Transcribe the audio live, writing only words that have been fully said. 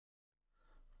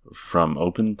From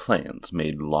open plans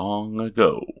made long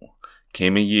ago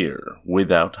came a year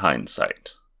without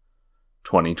hindsight.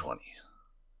 2020.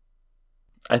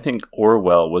 I think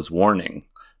Orwell was warning,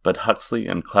 but Huxley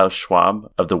and Klaus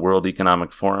Schwab of the World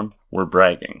Economic Forum were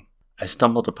bragging. I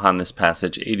stumbled upon this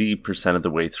passage 80% of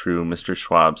the way through Mr.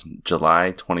 Schwab's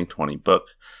July 2020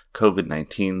 book,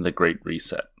 COVID-19, The Great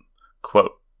Reset.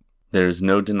 Quote, "There is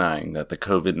no denying that the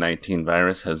COVID-19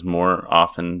 virus has more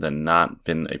often than not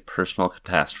been a personal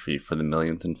catastrophe for the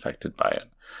millions infected by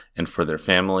it, and for their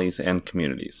families and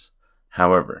communities.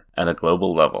 However, at a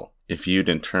global level, if viewed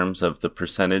in terms of the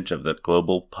percentage of the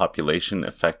global population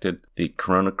affected, the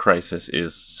corona crisis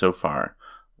is, so far,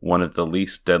 one of the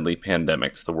least deadly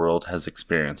pandemics the world has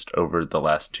experienced over the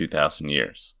last 2,000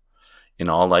 years. In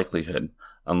all likelihood,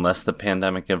 unless the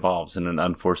pandemic evolves in an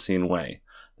unforeseen way,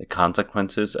 the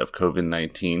consequences of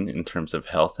COVID-19 in terms of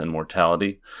health and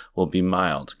mortality will be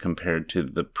mild compared to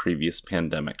the previous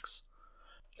pandemics.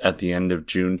 At the end of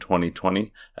June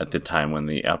 2020, at the time when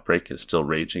the outbreak is still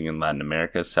raging in Latin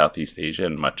America, Southeast Asia,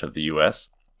 and much of the US,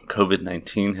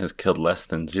 COVID-19 has killed less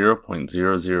than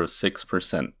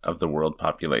 0.006% of the world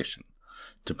population.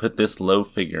 To put this low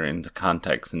figure into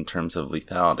context in terms of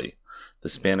lethality, the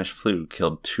Spanish flu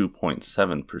killed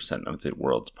 2.7% of the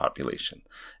world's population,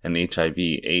 and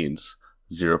HIV/AIDS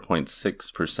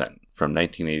 0.6% from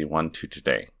 1981 to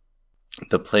today.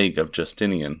 The Plague of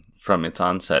Justinian, from its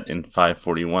onset in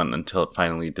 541 until it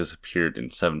finally disappeared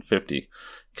in 750,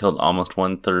 killed almost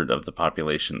one-third of the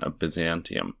population of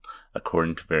Byzantium,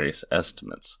 according to various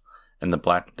estimates, and the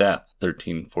Black Death,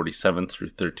 1347 through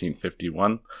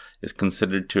 1351, is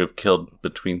considered to have killed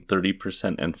between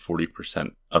 30% and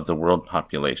 40% of the world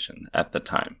population at the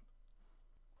time.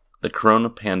 The corona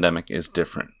pandemic is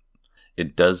different.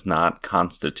 It does not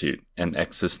constitute an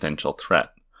existential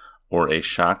threat, or a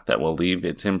shock that will leave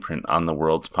its imprint on the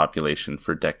world's population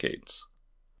for decades.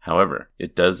 However,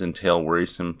 it does entail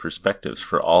worrisome perspectives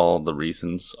for all the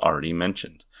reasons already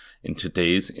mentioned. In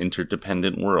today's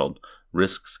interdependent world,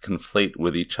 risks conflate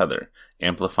with each other,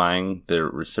 amplifying their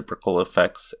reciprocal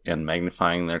effects and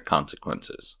magnifying their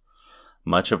consequences.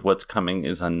 Much of what's coming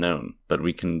is unknown, but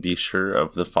we can be sure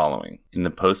of the following. In the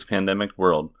post-pandemic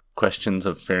world, questions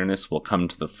of fairness will come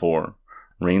to the fore,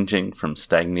 ranging from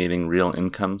stagnating real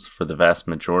incomes for the vast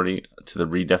majority to the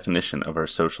redefinition of our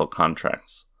social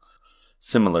contracts.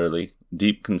 Similarly,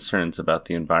 deep concerns about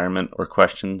the environment or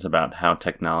questions about how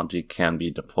technology can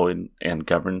be deployed and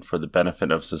governed for the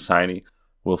benefit of society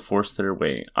will force their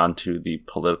way onto the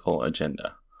political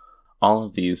agenda. All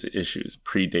of these issues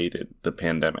predated the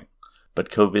pandemic,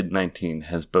 but COVID-19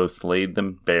 has both laid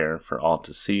them bare for all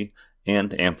to see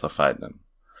and amplified them.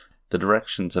 The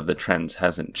directions of the trends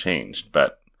hasn't changed,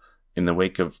 but in the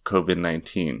wake of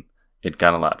COVID-19, it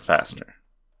got a lot faster.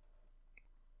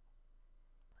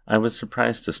 I was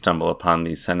surprised to stumble upon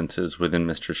these sentences within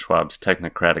Mr. Schwab's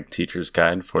technocratic teacher's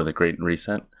guide for the Great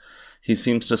Reset. He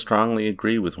seems to strongly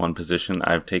agree with one position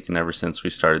I've taken ever since we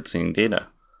started seeing data.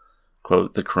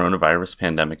 Quote, "The coronavirus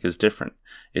pandemic is different.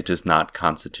 It does not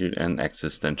constitute an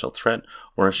existential threat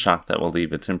or a shock that will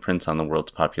leave its imprints on the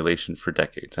world's population for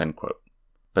decades," end quote.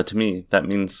 But to me, that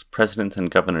means presidents and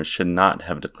governors should not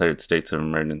have declared states of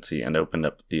emergency and opened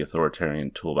up the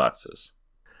authoritarian toolboxes.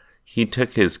 He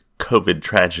took his COVID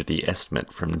tragedy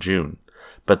estimate from June,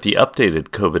 but the updated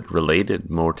COVID-related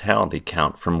mortality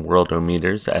count from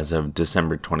Worldometers as of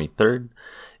December 23rd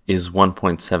is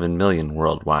 1.7 million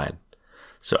worldwide.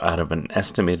 So out of an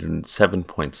estimated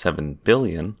 7.7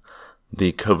 billion,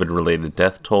 the COVID-related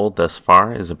death toll thus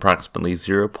far is approximately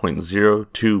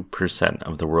 0.02%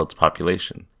 of the world's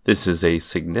population. This is a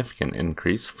significant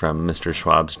increase from Mr.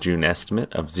 Schwab's June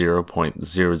estimate of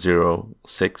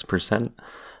 0.006%,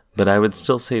 but I would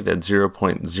still say that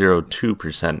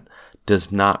 0.02%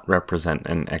 does not represent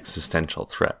an existential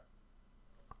threat.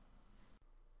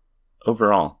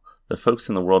 Overall, the folks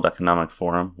in the World Economic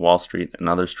Forum, Wall Street, and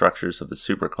other structures of the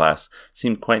superclass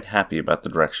seem quite happy about the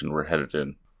direction we're headed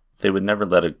in. They would never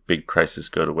let a big crisis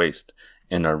go to waste,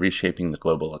 and are reshaping the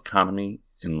global economy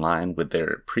in line with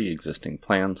their pre-existing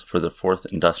plans for the fourth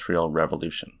industrial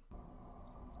revolution.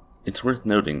 It's worth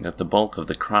noting that the bulk of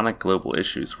the chronic global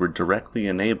issues were directly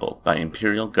enabled by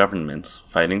imperial governments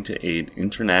fighting to aid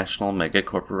international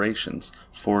megacorporations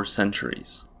for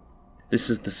centuries. This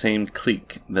is the same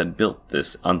clique that built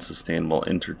this unsustainable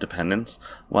interdependence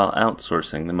while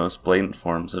outsourcing the most blatant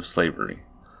forms of slavery.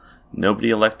 Nobody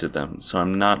elected them, so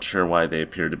I'm not sure why they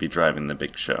appear to be driving the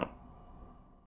big show.